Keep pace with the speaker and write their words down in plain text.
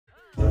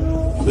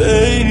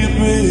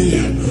baby,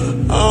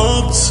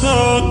 I'm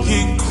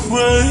talking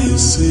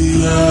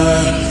crazy.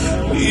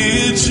 I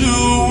need you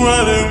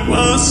running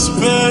my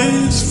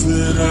space,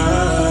 but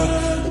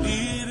I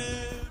need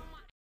it.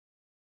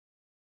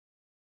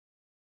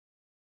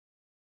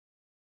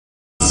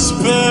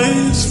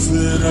 Space,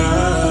 but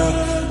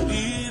I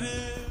need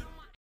it.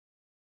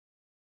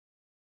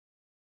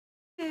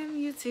 And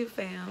YouTube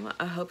fam,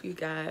 I hope you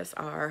guys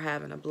are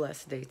having a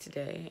blessed day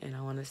today, and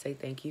I want to say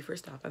thank you for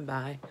stopping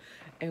by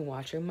and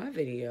watching my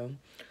video.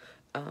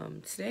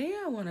 Today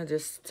I want to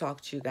just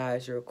talk to you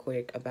guys real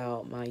quick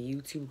about my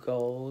YouTube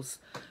goals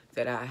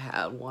that I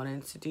had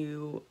wanted to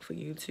do for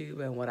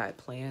YouTube and what I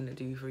plan to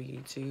do for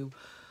YouTube.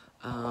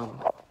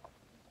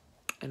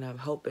 And I'm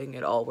hoping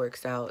it all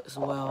works out as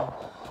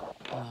well.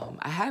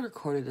 I had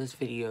recorded this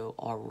video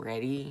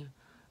already,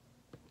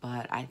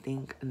 but I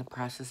think in the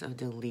process of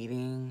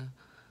deleting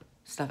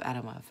stuff out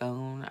of my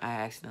phone,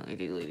 I accidentally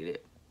deleted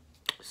it.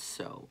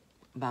 So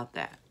about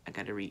that, I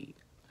gotta read.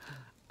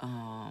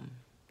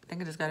 I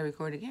think I just gotta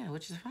record again,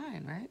 which is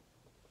fine, right?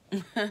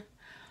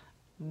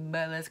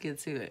 But let's get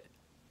to it.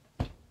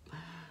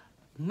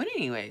 But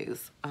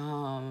anyways,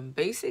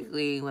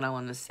 basically what I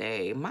want to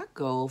say, my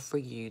goal for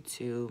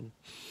YouTube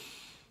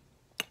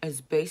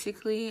is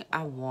basically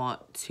I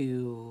want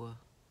to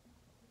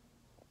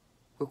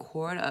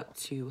record up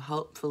to,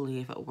 hopefully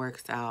if it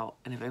works out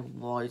and if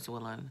everybody's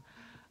willing,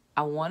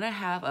 I want to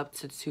have up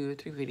to 2 or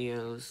 3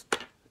 videos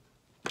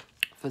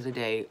for the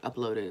day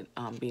uploaded,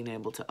 being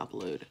able to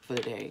upload for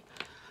the day.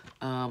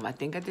 I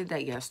think I did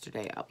that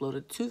yesterday. I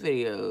uploaded 2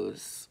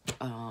 videos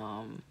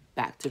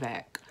back to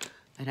back,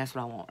 and that's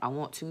what I want. I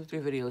want 2 or 3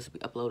 videos to be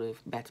uploaded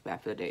back to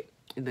back for the day.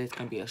 Either it's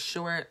gonna be a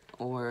short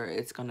or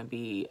it's gonna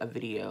be a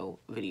video.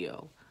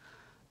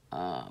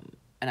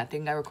 And I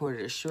think I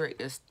recorded a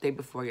short day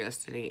before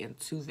yesterday and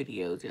 2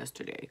 videos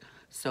yesterday.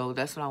 So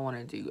that's what I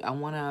want to do. I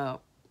want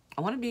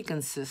to be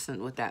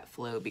consistent with that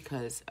flow,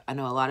 because I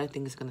know a lot of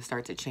things are going to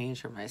start to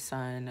change for my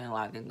son, and a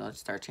lot of things are going to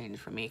start changing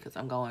for me, because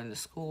I'm going to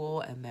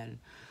school, and then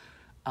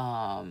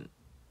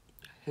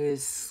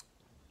his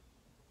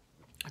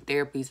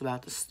therapy is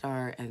about to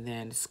start, and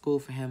then school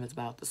for him is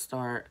about to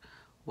start,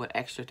 what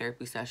extra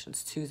therapy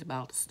sessions too is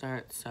about to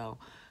start. So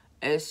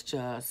it's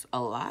just a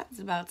lot is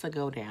about to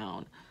go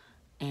down,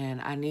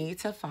 and I need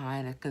to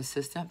find a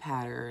consistent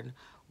pattern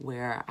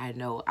where I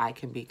know I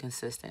can be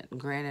consistent.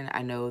 Granted,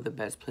 I know the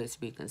best place to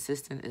be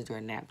consistent is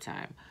during nap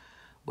time,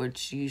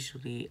 which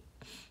usually,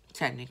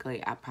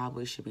 technically, I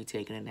probably should be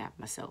taking a nap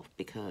myself,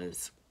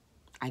 because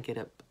I get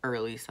up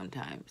early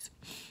sometimes,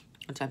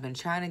 which I've been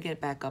trying to get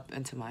back up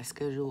into my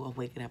schedule of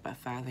waking up at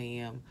 5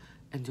 a.m.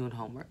 and doing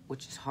homework,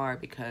 which is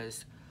hard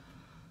because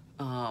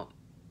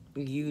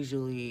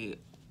usually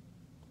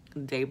the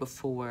day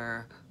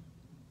before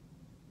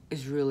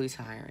is really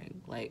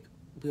tiring. Like,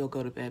 we'll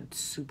go to bed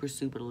super,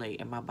 super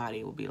late, and my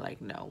body will be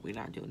like, no, we're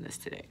not doing this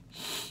today.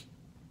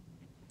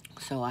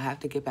 So I have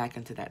to get back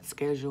into that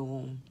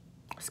scheduling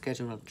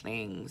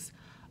things.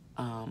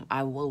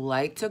 I would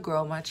like to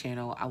grow my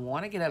channel. I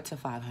want to get up to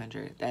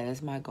 500. That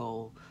is my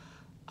goal.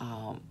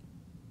 I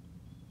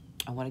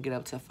want to get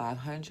up to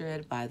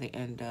 500 by the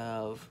end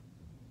of,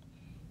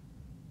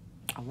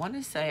 I want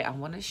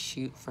to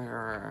shoot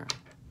for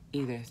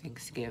either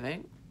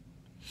Thanksgiving,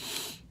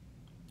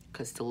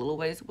 because it's a little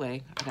ways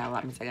away. I got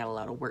a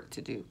lot of work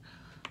to do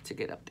to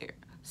get up there.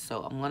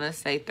 So I'm going to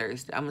say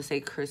Thursday. I'm going to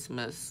say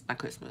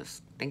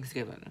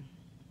Thanksgiving.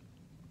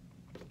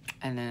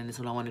 And then that's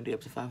what I want to do,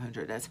 up to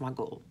 500. That's my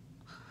goal.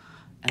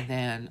 And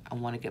then I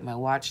want to get my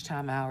watch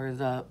time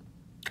hours up.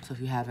 So if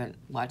you haven't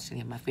watched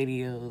any of my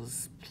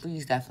videos,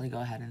 please definitely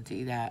go ahead and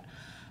do that.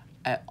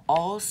 I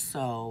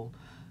also,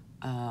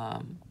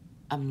 I'm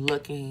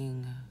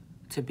looking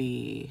to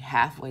be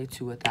halfway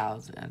to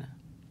 1,000.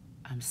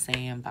 I'm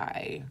saying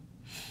by,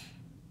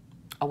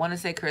 I want to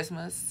say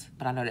Christmas,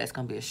 but I know that's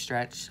going to be a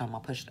stretch, so I'm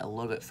going to push it a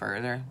little bit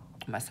further.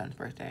 My son's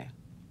birthday,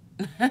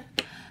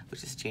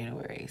 which is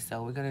January.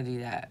 So we're going to do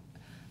that.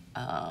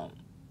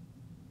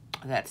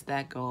 That's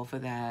that goal for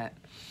that.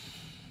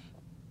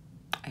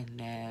 And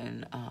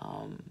then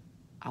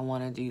I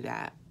want to do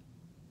that.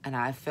 And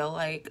I feel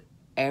like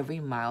every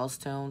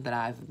milestone that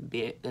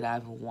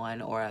I've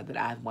won, or that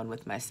I've won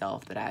with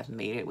myself, that I've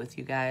made it with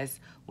you guys,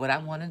 what I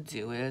want to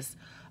do is,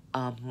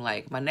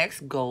 like, my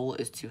next goal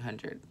is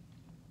 200.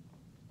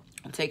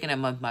 I'm taking it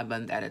month by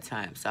month at a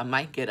time. So I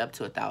might get up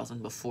to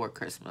 1,000 before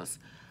Christmas,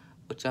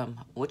 which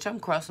I'm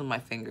crossing my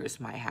fingers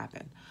might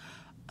happen.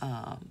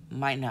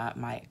 Might not,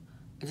 might.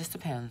 It just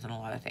depends on a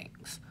lot of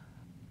things.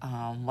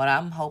 What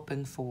I'm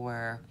hoping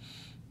for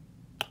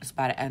is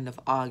by the end of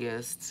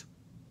August,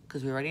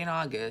 because we're already in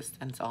August,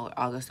 and it's all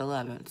August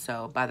 11th.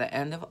 So by the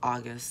end of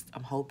August,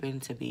 I'm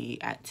hoping to be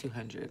at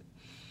 200,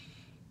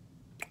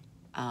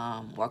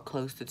 or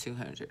close to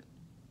 200.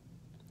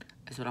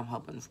 That's what I'm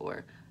hoping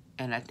for.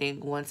 And I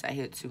think once I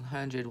hit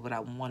 200, what I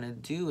want to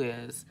do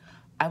is,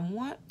 I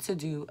want to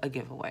do a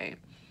giveaway.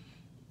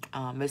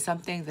 It's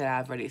something that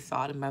I've already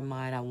thought in my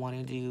mind I want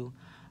to do.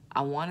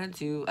 I want to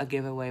do a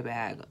giveaway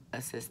bag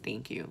that says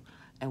thank you.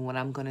 And what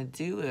I'm gonna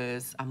do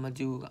is I'm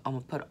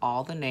gonna put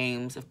all the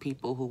names of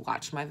people who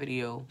watched my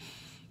video,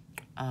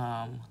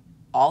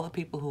 all the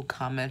people who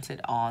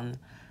commented on,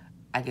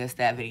 I guess,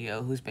 that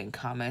video, who's been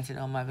commenting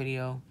on my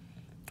video.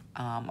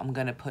 I'm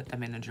gonna put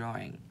them in a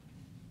drawing.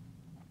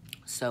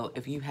 So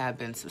if you have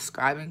been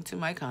subscribing to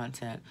my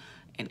content,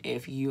 and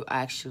if you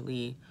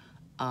actually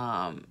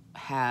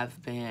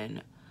have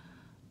been,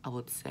 I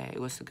would say,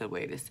 what's a good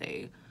way to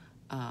say,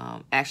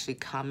 actually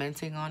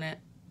commenting on it,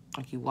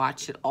 like you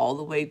watch it all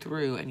the way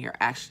through and you're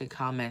actually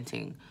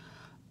commenting,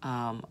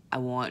 I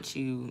want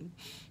you,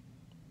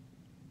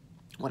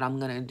 what I'm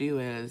gonna do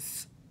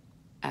is,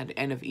 at the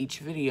end of each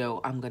video,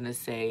 I'm gonna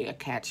say a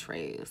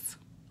catchphrase.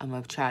 I'm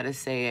gonna try to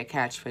say a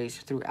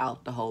catchphrase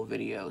throughout the whole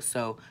video.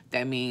 So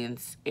that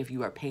means if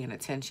you are paying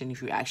attention,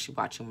 if you're actually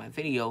watching my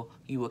video,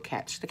 you will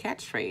catch the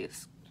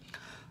catchphrase.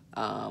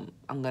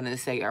 I'm gonna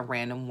say a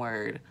random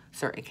word,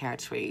 certain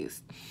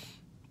catchphrase.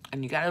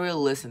 And you gotta really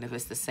listen if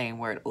it's the same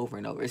word over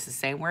and over. It's the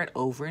same word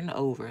over and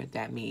over,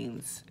 that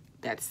means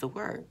that's the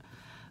word.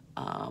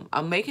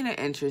 I'm making it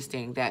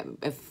interesting that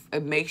if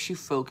it makes you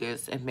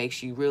focus, it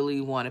makes you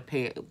really want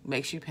to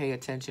makes you pay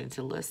attention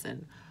to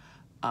listen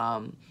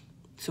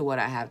to what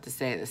I have to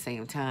say at the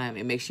same time.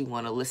 It makes you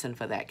want to listen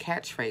for that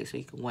catchphrase so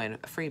you can win a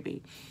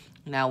freebie.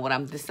 Now, what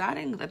I'm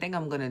deciding, I think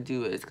I'm going to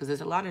do is, because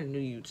there's a lot of new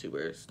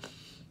YouTubers,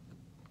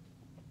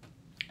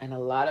 and a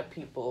lot of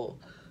people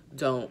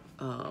don't,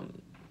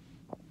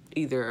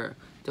 either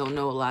don't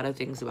know a lot of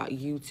things about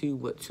YouTube,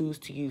 what tools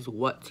to use,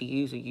 what to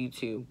use with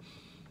YouTube.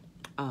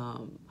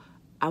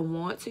 I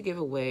want to give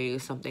away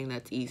something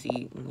that's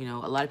easy. You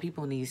know, a lot of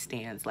people need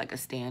stands, like a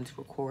stand to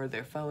record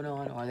their phone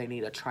on, or they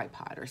need a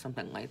tripod or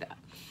something like that.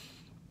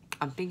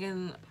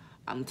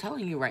 I'm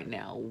telling you right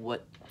now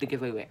what the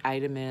giveaway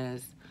item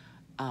is.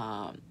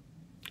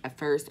 At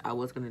first, I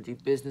was going to do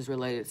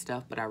business-related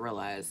stuff, but I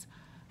realized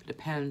it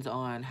depends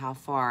on how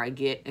far I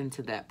get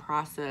into that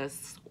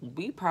process.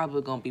 We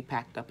probably going to be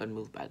packed up and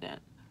moved by then.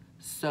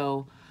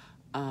 So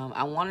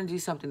I want to do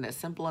something that's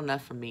simple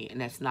enough for me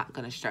and that's not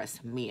going to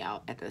stress me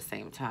out at the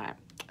same time.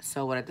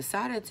 So what I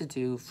decided to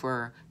do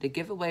for the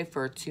giveaway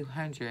for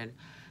 200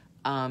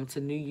 to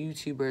new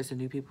YouTubers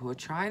and new people who are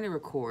trying to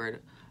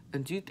record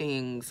and do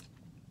things,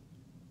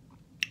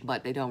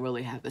 but they don't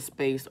really have the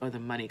space or the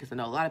money, because I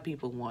know a lot of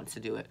people want to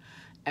do it.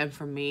 And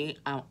for me,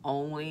 I'm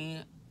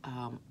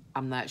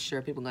not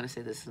sure, people are going to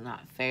say this is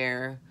not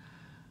fair,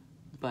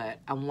 but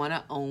I want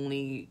to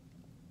only,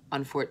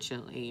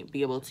 unfortunately,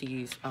 be able to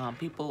use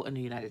people in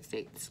the United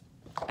States.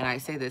 And I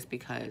say this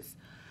because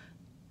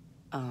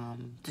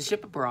to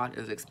ship abroad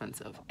is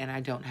expensive, and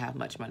I don't have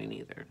much money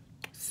neither.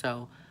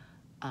 So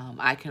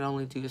I can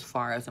only do as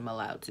far as I'm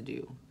allowed to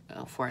do,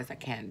 as far as I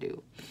can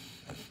do.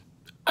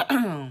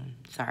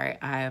 Sorry,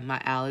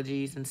 my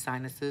allergies and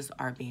sinuses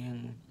are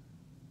being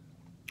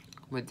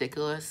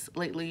ridiculous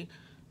lately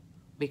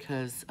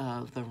because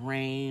of the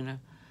rain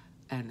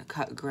and the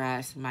cut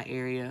grass in my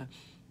area.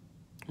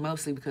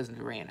 Mostly because of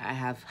the rain. I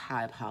have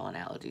high pollen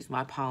allergies.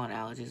 My pollen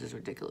allergies is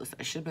ridiculous.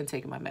 I should have been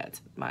taking my meds,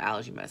 my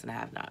allergy meds, and I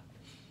have not.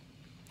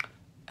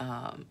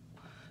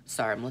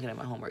 Sorry, I'm looking at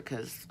my homework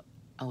because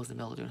I was in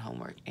the middle of doing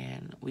homework,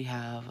 and we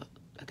have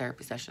a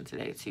therapy session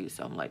today too.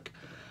 So I'm like,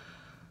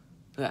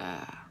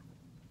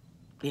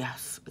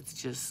 yes, it's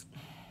just,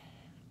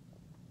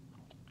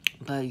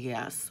 but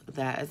yes,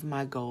 that is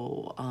my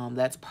goal.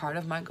 That's part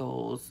of my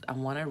goals. I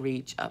want to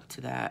reach up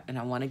to that, and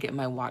I want to get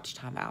my watch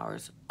time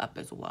hours up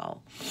as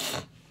well.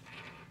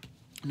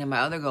 And then my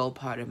other goal,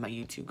 part of my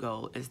YouTube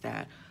goal, is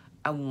that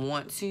I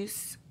want to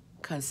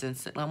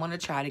consistently, I want to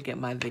try to get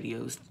my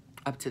videos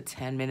up to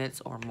 10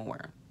 minutes or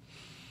more.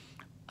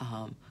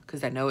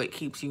 Because I know it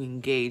keeps you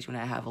engaged when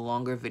I have a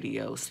longer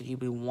video, so you'll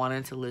be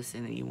wanting to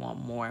listen and you want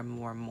more and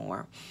more and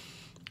more.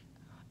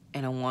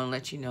 And I want to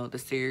let you know the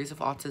series of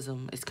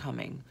autism is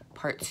coming.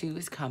 Part 2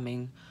 is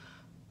coming.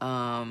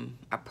 I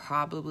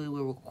probably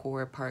will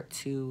record part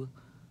 2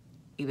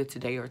 either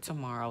today or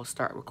tomorrow.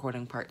 Start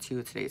recording part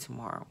 2 today,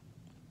 tomorrow.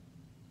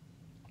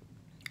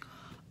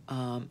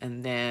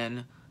 And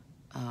then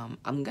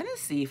I'm going to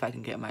see if I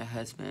can get my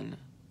husband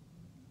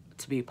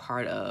to be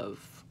part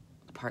of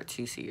the part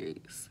 2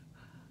 series,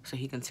 so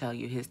he can tell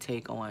you his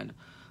take on,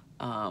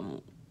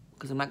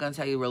 because I'm not going to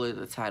tell you really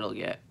the title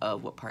yet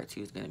of what part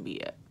 2 is going to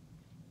be yet.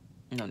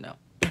 No.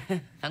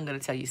 I'm going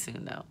to tell you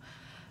soon, though.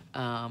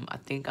 I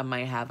think I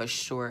might have a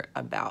short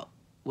about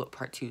what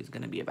part 2 is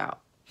going to be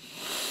about.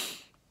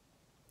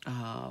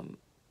 I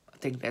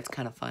think that's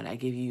kind of fun. I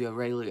give you a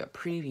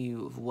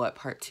preview of what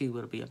part 2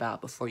 will be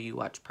about before you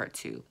watch part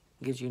 2.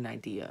 It gives you an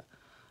idea.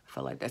 I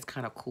feel like that's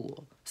kind of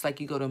cool. It's like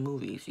you go to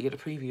movies. You get a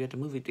preview at the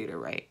movie theater,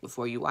 right?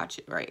 Before you watch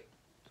it, right?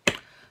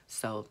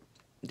 So,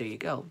 there you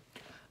go.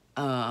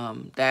 I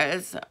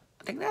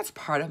think that's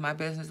part of my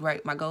business,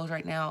 right? My goals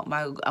right now.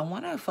 I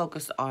want to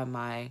focus on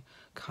my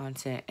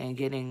content and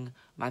getting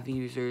my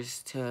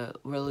users to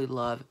really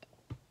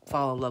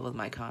fall in love with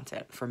my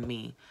content for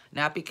me.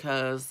 Not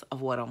because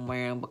of what I'm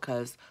wearing,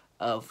 because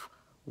of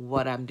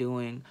what I'm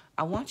doing.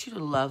 I want you to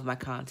love my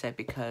content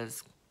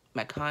because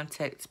my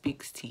content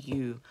speaks to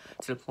you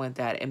to the point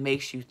that it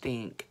makes you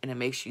think and it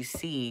makes you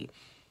see,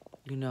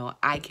 you know,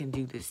 I can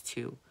do this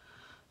too.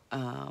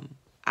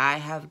 I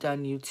have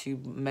done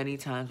YouTube many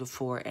times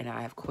before and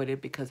I have quit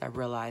it because I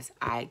realized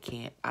I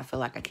feel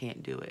like I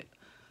can't do it.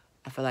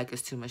 I feel like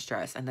it's too much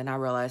stress. And then I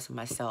realized for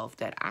myself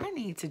that I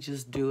need to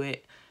just do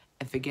it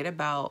and forget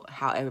about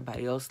how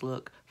everybody else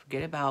look,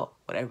 forget about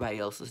what everybody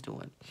else is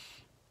doing.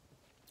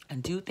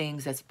 And do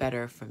things that's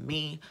better for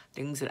me,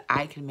 things that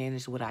I can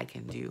manage, what I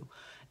can do.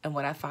 And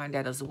what I find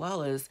out as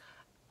well is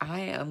I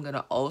am going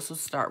to also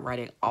start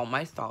writing all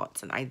my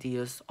thoughts and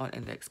ideas on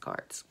index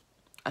cards.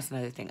 That's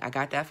another thing. I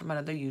got that from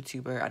another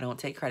YouTuber. I don't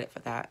take credit for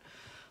that.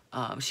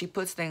 She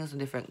puts things in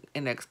different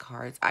index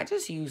cards. I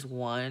just use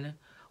one,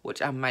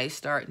 which I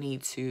might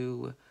need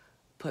to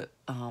put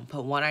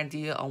one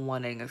idea on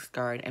one index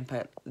card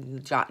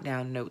and jot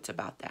down notes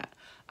about that.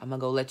 I'm gonna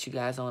go let you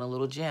guys on a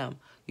little gem.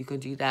 You can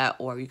do that,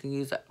 or you can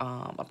use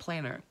a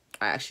planner.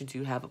 I actually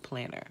do have a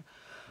planner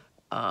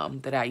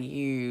that I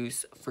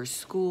use for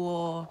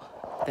school,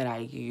 that I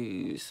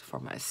use for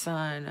my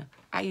son.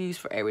 I use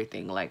for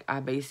everything. Like,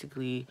 I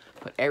basically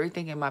put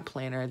everything in my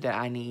planner that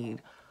I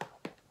need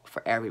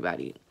for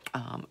everybody.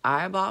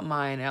 I bought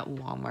mine at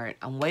Walmart.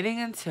 I'm waiting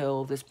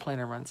until this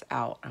planner runs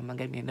out. I'm gonna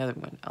get me another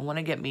one. I want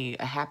to get me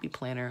a happy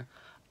planner,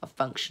 a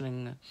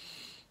functioning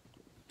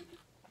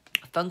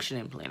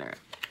planner.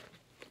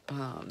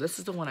 This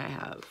is the one I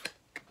have.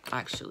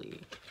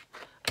 Actually,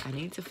 I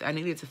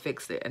needed to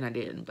fix it and I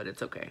didn't, but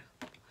it's okay.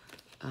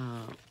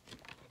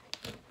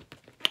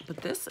 But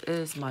this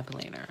is my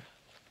planner.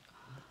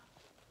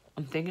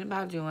 I'm thinking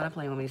about doing a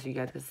planner with me so you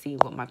guys can see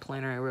what my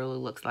planner really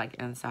looks like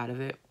inside of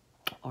it.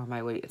 Or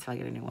my wait until I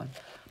get a new one.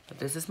 But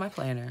this is my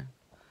planner.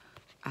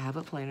 I have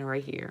a planner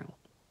right here.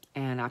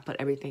 And I put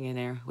everything in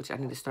there, which I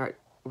need to start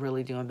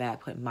really doing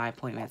back, putting my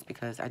appointments,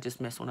 because I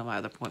just missed one of my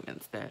other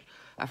appointments that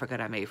I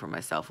forgot I made for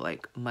myself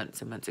like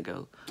months and months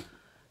ago.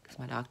 Because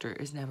my doctor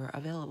is never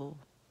available.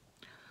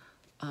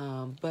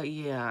 But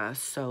yeah,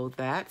 so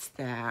that's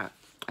that.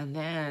 And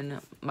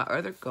then my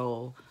other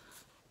goal,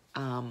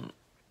 I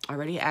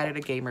already added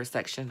a gamer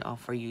section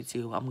for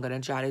YouTube. I'm going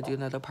to try to do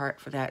another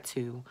part for that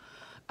too.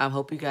 I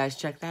hope you guys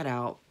check that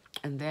out.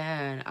 And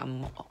then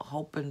I'm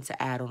hoping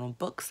to add on a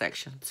book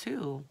section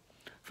too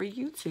for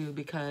YouTube,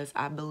 because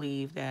I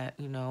believe that,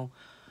 you know,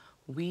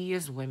 we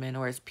as women,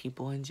 or as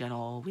people in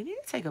general, we need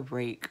to take a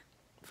break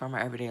from our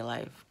everyday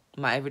life.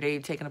 My everyday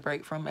taking a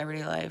break from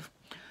everyday life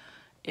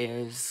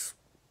is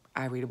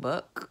I read a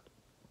book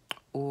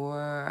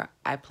or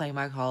I play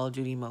my Call of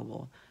Duty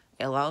mobile.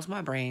 It allows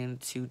my brain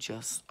to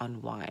just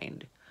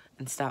unwind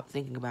and stop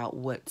thinking about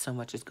what so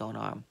much is going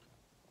on,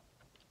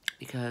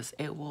 because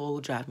it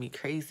will drive me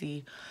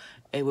crazy.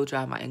 It will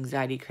drive my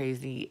anxiety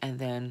crazy. And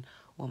then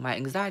when my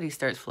anxiety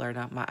starts flaring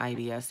up, my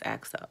IBS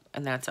acts up.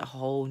 And that's a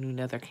whole new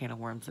another can of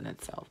worms in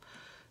itself.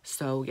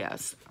 So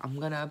yes, I'm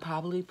going to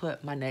probably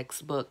put my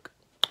next book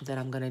that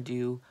I'm going to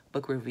do,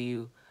 book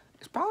review,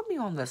 it's probably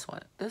on this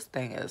one. This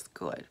thing is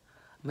good.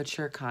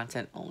 Mature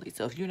content only.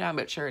 So if you're not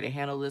mature to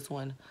handle this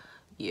one,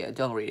 yeah,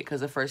 don't read it.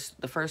 Because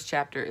the first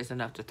chapter is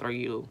enough to throw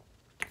you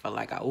for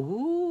like,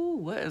 ooh,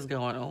 what is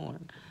going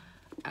on?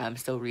 I'm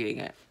still reading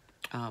it.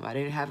 I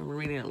haven't been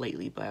reading it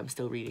lately, but I'm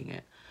still reading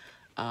it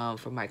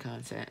for my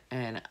content.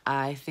 And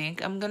I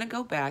think I'm going to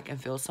go back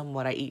and film some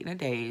what I eat in a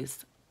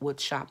days with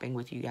shopping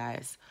with you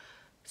guys.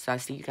 So I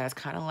see you guys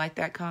kind of like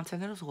that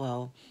content as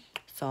well.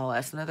 So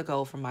that's another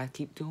goal for my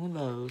keep doing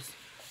those.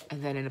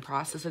 And then in the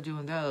process of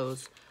doing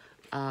those,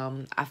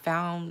 I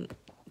found,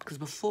 because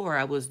before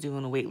I was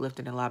doing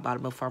weightlifting a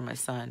lot before my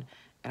son,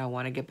 and I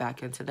want to get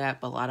back into that,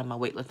 but a lot of my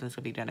weightlifting is going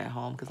to be done at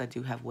home because I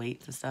do have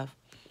weights and stuff.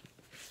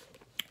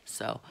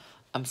 So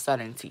I'm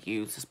starting to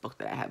use this book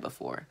that I had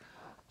before.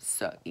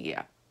 So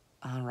yeah,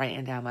 I'm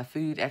writing down my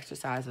food,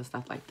 exercise, and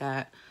stuff like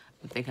that.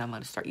 I'm thinking I'm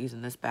going to start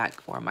using this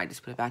back, or I might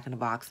just put it back in the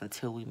box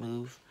until we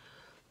move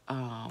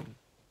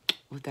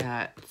with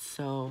that.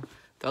 So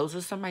those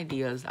are some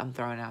ideas I'm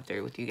throwing out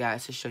there with you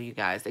guys to show you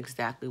guys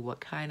exactly what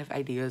kind of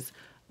ideas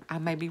I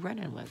might be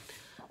running with.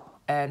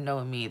 And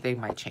knowing me, they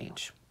might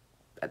change.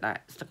 But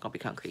it's not going to be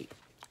concrete.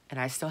 And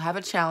I still have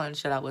a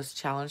challenge that I was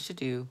challenged to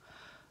do.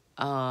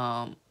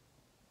 And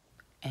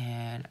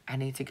I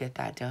need to get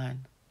that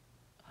done.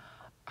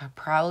 I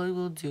probably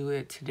will do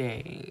it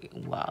today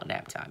while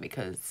nap time,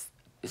 because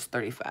it's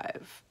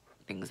 35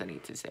 things I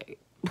need to say.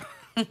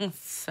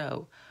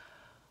 So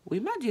we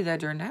might do that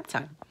during nap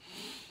time.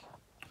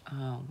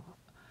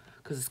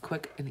 Because it's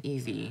quick and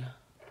easy.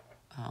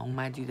 We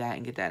might do that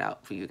and get that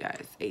out for you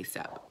guys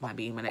ASAP. Might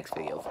be my next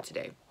video for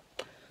today.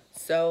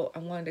 So I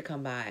wanted to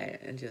come by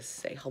and just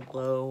say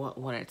hello. I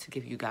wanted to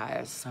give you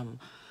guys some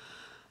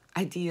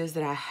ideas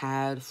that I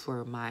had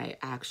for my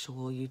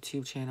actual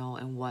YouTube channel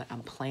and what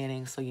I'm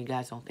planning, so you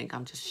guys don't think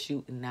I'm just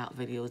shooting out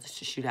videos just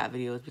to shoot out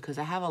videos, because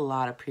I have a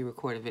lot of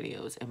pre-recorded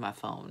videos in my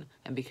phone,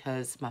 and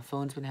because my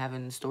phone's been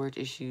having storage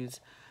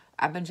issues,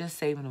 I've been just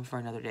saving them for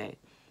another day.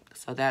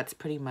 So that's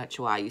pretty much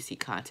why you see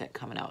content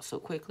coming out so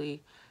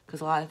quickly,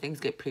 because a lot of things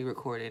get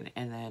pre-recorded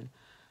and then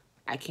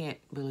I can't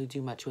really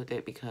do much with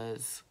it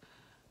because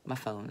my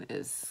phone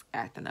is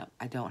acting up.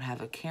 I don't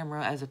have a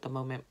camera as at the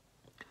moment,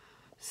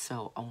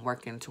 so I'm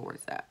working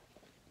towards that.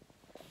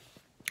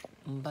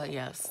 But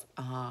yes,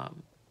 I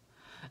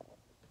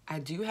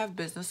do have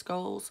business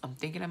goals. I'm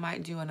thinking I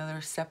might do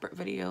another separate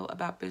video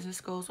about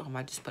business goals, or I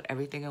might just put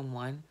everything in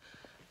one,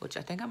 which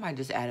I think I might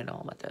just add it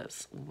on with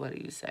this. What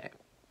do you say?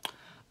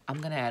 I'm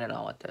going to add it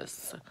on with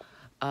this.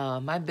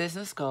 My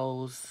business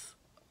goals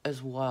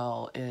as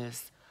well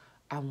is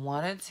I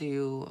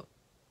would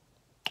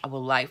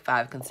like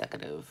 5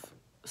 consecutive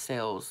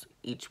sales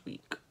each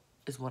week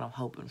is what I'm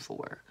hoping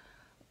for.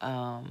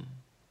 And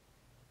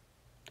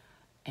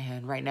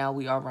right now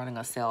we are running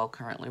a sale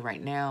currently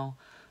right now.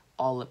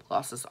 All lip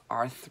glosses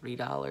are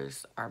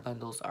 $3. Our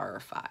bundles are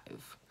 $5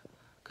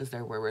 because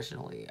they were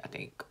originally, I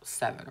think,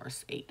 $7 or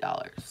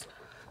 $8.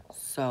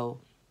 So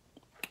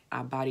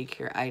our body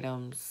care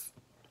items,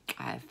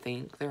 I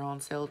think they're on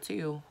sale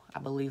too. I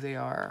believe they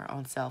are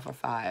on sale for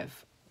 $5.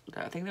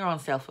 I think they're on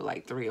sale for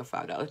like $3 or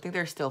 $5. I think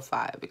they're still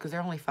 $5 because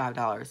they're only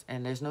 $5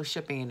 and there's no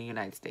shipping in the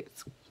United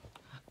States.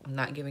 I'm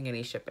not giving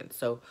any shipping.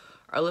 So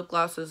our lip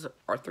glosses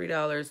are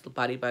 $3. The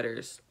body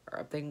butters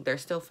are, I think they're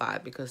still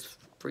 $5 because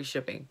free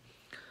shipping.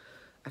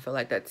 I feel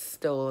like that's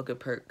still a good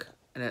perk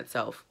in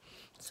itself.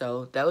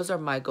 So those are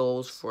my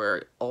goals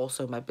for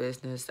also my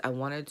business. I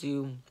want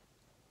to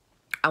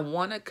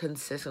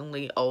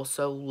consistently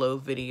also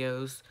load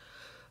videos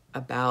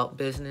about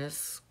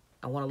business.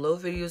 I want to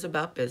load videos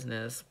about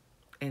business.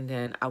 And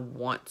then I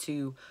want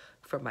to,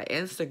 for my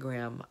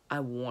Instagram, I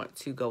want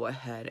to go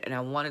ahead and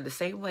I wanted the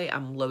same way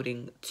I'm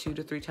loading 2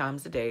 to 3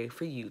 times a day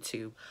for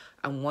YouTube.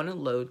 I want to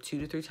load 2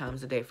 to 3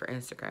 times a day for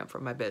Instagram for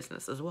my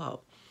business as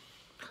well.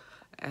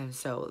 And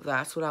so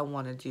that's what I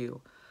want to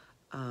do.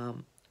 I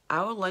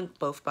will link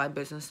both my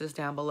businesses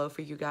down below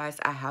for you guys.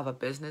 I have a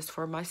business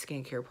for my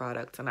skincare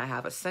products and I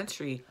have a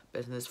Sensory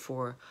business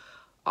for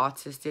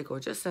autistic or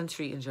just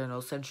Sensory in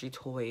general, Sensory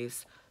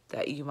toys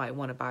that you might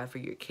want to buy for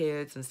your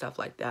kids and stuff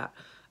like that.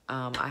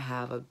 I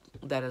have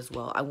that as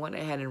well. I went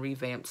ahead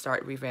and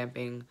start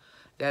revamping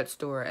that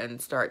store and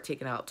start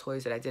taking out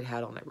toys that I did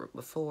have on it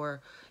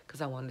before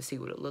because I wanted to see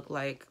what it looked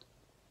like.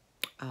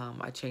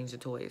 I changed the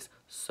toys.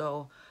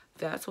 So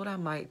that's what I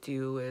might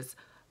do is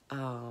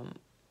I'm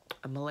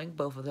going to link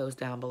both of those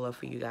down below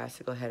for you guys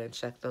to go ahead and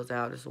check those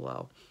out as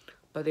well.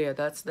 But yeah,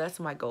 that's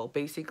my goal.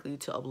 Basically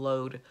to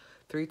upload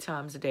 3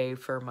 times a day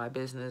for my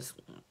business.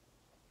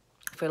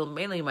 For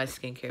mainly my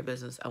skincare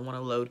business, I want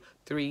to load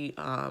 3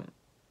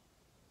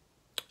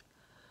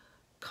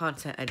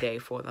 content a day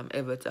for them.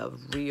 If it's a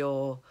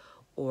reel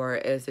or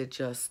is it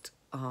just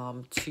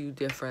 2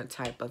 different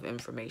type of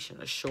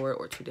information, a short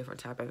or 2 different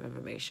type of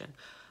information.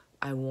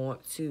 I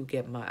want to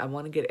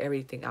get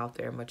everything out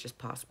there as much as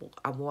possible.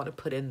 I want to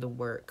put in the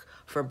work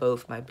for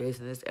both my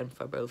business and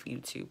for both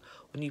YouTube.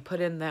 When you put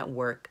in that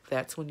work,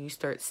 that's when you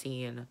start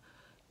seeing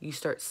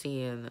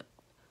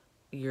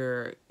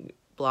your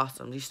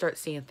blossoms. You start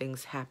seeing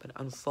things happen,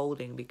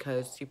 unfolding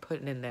because you're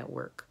putting in that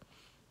work.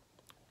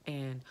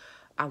 And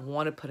I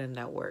want to put in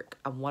that work.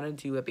 I want to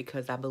do it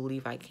because I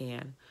believe I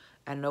can.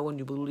 I know when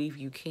you believe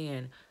you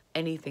can,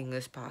 anything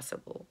is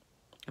possible.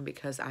 And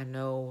because I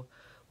know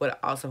what an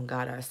awesome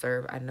God I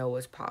serve, I know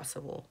it's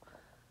possible.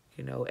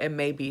 You know, it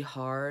may be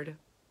hard,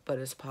 but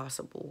it's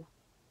possible.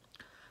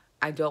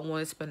 I don't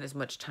want to spend as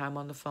much time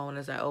on the phone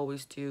as I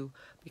always do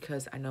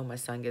because I know my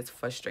son gets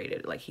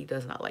frustrated. Like, he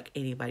does not like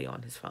anybody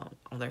on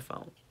their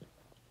phone.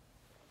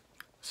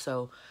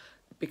 So,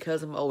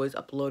 because I'm always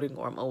uploading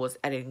or I'm always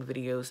editing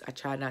videos,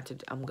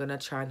 I'm going to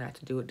try not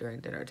to do it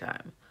during dinner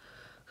time.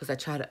 Because I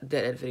try to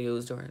edit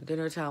videos during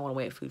dinner time. I want to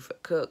wait for food for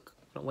cook.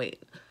 I want to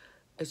wait.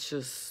 It's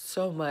just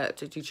so much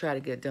that you try to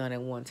get done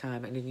at one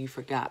time and then you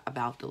forgot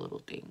about the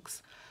little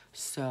things.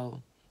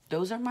 So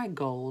those are my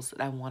goals that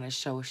I want to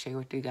share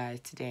with you guys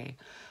today.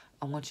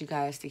 I want you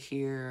guys to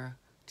hear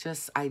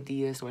just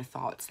ideas or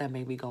thoughts that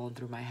may be going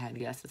through my head.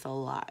 Yes, it's a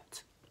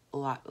lot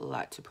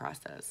to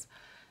process.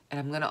 And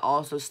I'm going to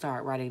also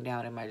start writing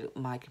down in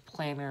my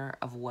planner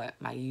of what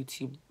my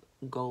YouTube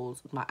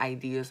goals, my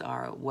ideas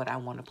are, what I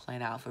want to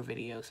plan out for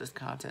videos as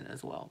content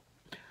as well.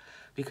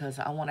 Because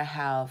I want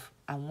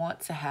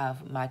to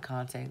have my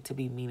content to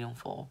be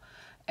meaningful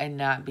and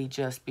not be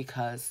just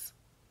because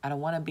I don't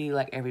want to be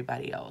like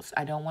everybody else.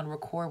 I don't want to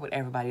record what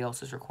everybody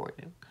else is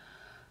recording.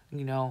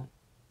 You know,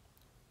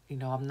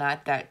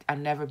 I've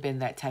never been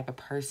that type of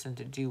person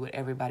to do what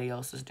everybody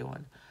else is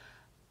doing.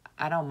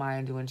 I don't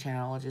mind doing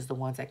challenges. The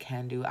ones I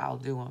can do, I'll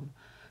do them.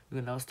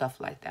 You know,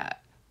 stuff like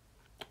that.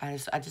 I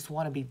just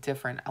want to be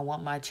different. I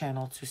want my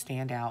channel to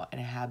stand out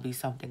and be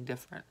something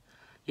different.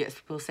 Yes,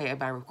 people say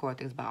everybody record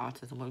things about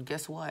autism. Well,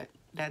 guess what?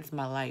 That's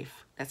my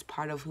life. That's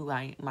part of who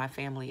my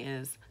family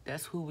is.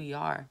 That's who we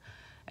are.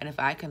 And if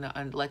I can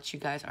let you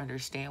guys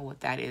understand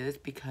what that is,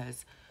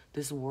 because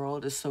this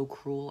world is so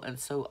cruel and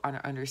so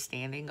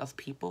understanding of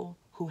people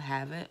who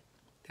have it,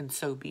 then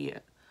so be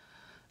it.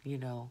 You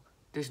know,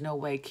 there's no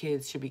way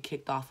kids should be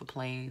kicked off of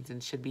planes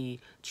and should be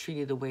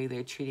treated the way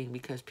they're treating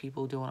because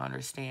people don't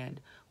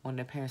understand when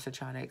their parents are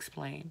trying to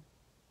explain.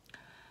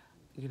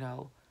 You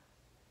know,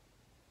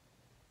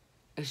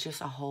 it's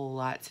just a whole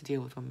lot to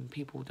deal with when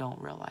people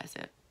don't realize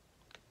it.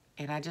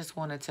 And I just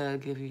wanted to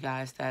give you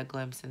guys that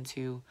glimpse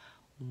into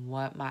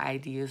what my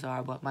ideas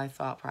are, what my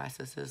thought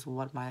process is,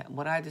 what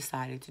I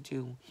decided to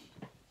do.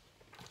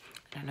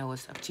 And I know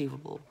it's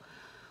achievable.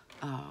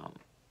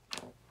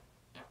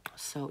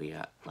 So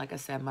yeah, like I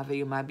said, my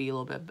video might be a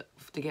little bit,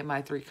 to get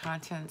my 3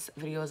 contents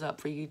videos up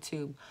for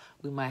YouTube,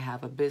 we might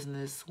have a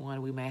business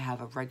one, we may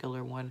have a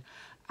regular one.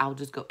 I'll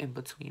just go in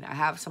between. I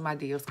have some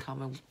ideas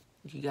coming,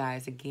 you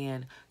guys,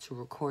 again, to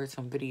record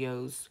some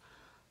videos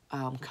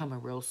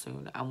coming real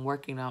soon. I'm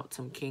working out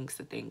some kinks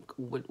to think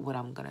what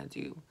I'm gonna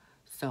do.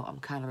 So I'm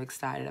kind of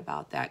excited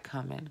about that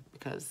coming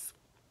because,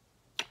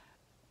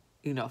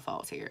 you know,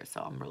 fall's here. So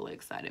I'm really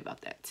excited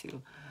about that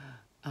too.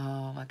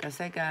 Like I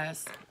said,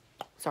 guys,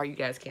 sorry you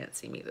guys can't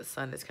see me. The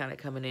sun is kind of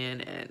coming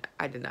in and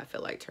I did not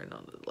feel like turning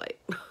on the light.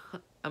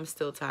 I'm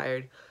still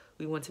tired.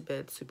 We went to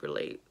bed super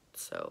late.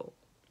 So,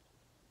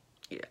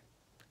 yeah.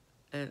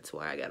 And that's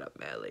why I got up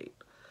mad late.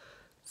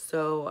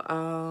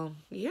 So,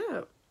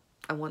 yeah.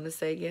 I want to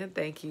say again,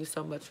 thank you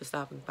so much for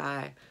stopping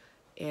by.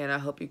 And I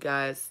hope you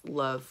guys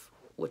love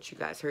what you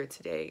guys heard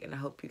today. And I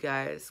hope you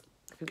guys,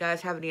 if you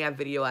guys have any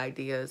video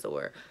ideas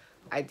or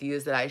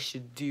ideas that I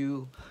should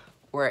do,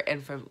 or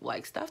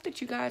like stuff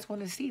that you guys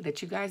want to see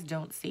that you guys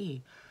don't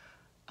see,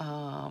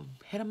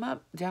 hit them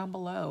up down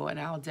below, and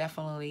I'll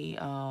definitely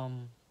have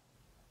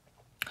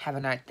a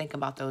night think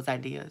about those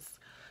ideas.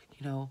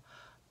 You know,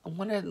 I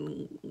want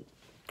to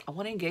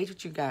engage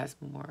with you guys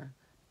more.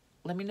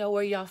 Let me know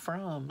where y'all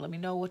from. Let me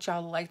know what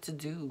y'all like to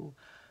do.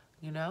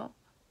 You know,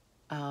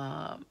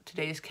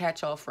 today's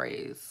catch-all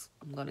phrase,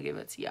 I'm gonna give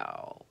it to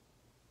y'all.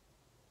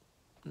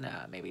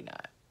 Nah, maybe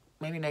not.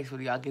 Maybe next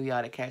video I'll give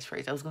y'all the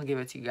catchphrase. I was going to give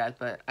it to you guys,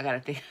 but I got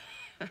to think.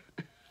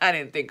 I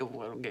didn't think of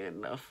one good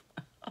enough.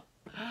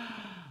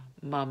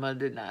 Mama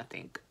did not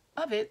think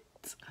of it.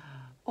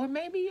 Or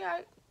maybe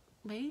I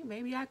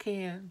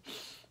can.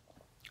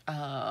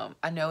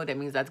 I know that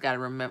means I've got to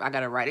remember. I got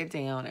to write it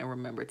down and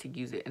remember to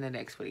use it in the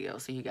next video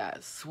so you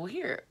guys will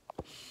hear it.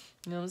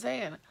 You know what I'm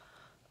saying?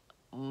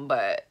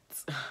 But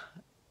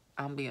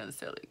I'm being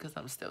silly because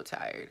I'm still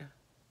tired.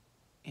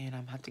 And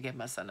I'm have to get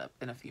my son up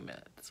in a few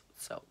minutes.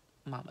 So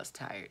Mama's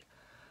tired.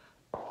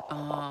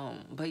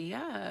 But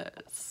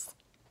yes,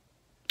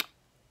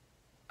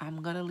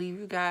 I'm gonna leave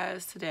you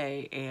guys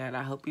today, and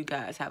I hope you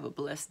guys have a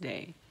blessed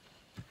day.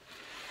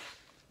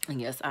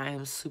 And yes, I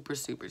am super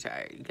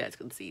tired. You guys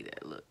can see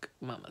that. Look,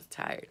 Mama's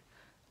tired.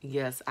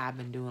 Yes, I've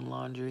been doing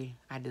laundry.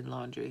 I did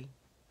laundry.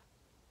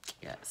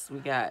 Yes, we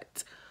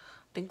got,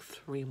 I think,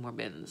 3 more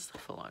bins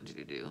for laundry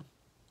to do.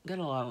 Got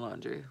a lot of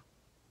laundry.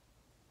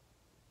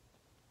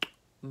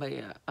 But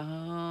yeah,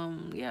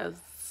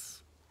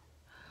 yes,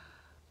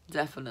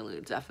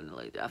 definitely.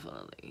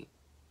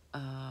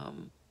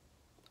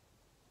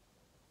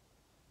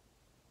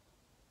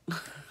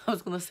 I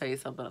was gonna say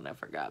something and I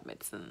forgot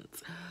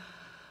mid-sentence.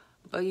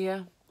 But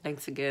yeah,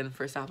 thanks again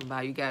for stopping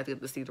by. You guys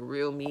get to see the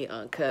real me,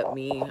 uncut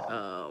me.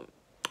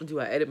 Do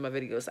I edit my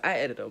videos? I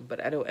edit them,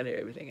 but I don't edit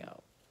everything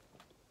out.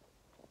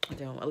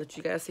 I let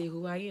you guys see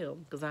who I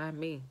am, because I'm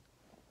me,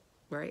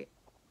 right?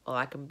 All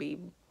I can be.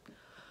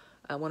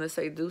 I want to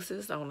say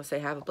deuces. I want to say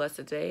have a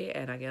blessed day.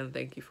 And again,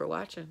 thank you for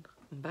watching.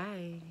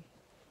 Bye.